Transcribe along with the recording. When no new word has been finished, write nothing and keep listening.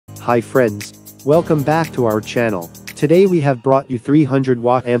Hi friends, welcome back to our channel. Today we have brought you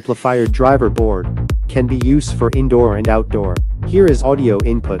 300-watt amplifier driver board. Can be used for indoor and outdoor. Here is audio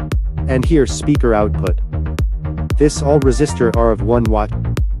input. And here speaker output. This all resistor are of 1 watt.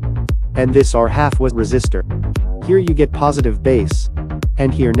 And this are half watt resistor. Here you get positive base.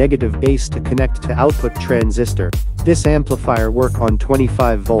 And here negative base to connect to output transistor. This amplifier work on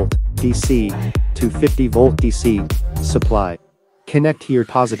 25 volt DC to 50 volt DC supply. Connect here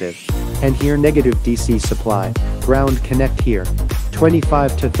positive. And here negative DC supply. Ground connect here.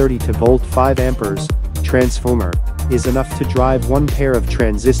 25 to 32 volt 5 amperes. Transformer is enough to drive one pair of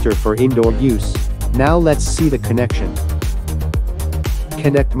transistor for indoor use. Now let's see the connection.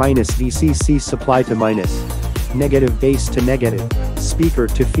 Connect minus VCC supply to minus. Negative base to negative. Speaker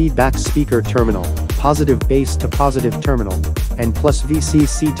to feedback speaker terminal. Positive base to positive terminal. And plus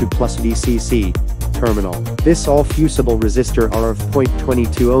VCC to plus VCC terminal. This all fusible resistor are of 0.22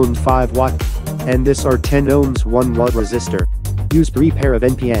 ohms 5 watt. And this are 10 ohms 1 watt resistor. Use 3 pair of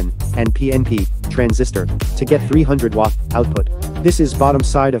NPN and PNP transistor to get 300 watt output. This is bottom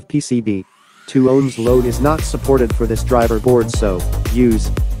side of PCB. 2 ohms load is not supported for this driver board, so use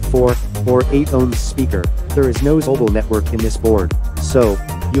 4 or 8 ohms speaker. There is no global network in this board, so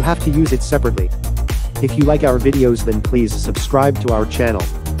you have to use it separately. If you like our videos, then please subscribe to our channel.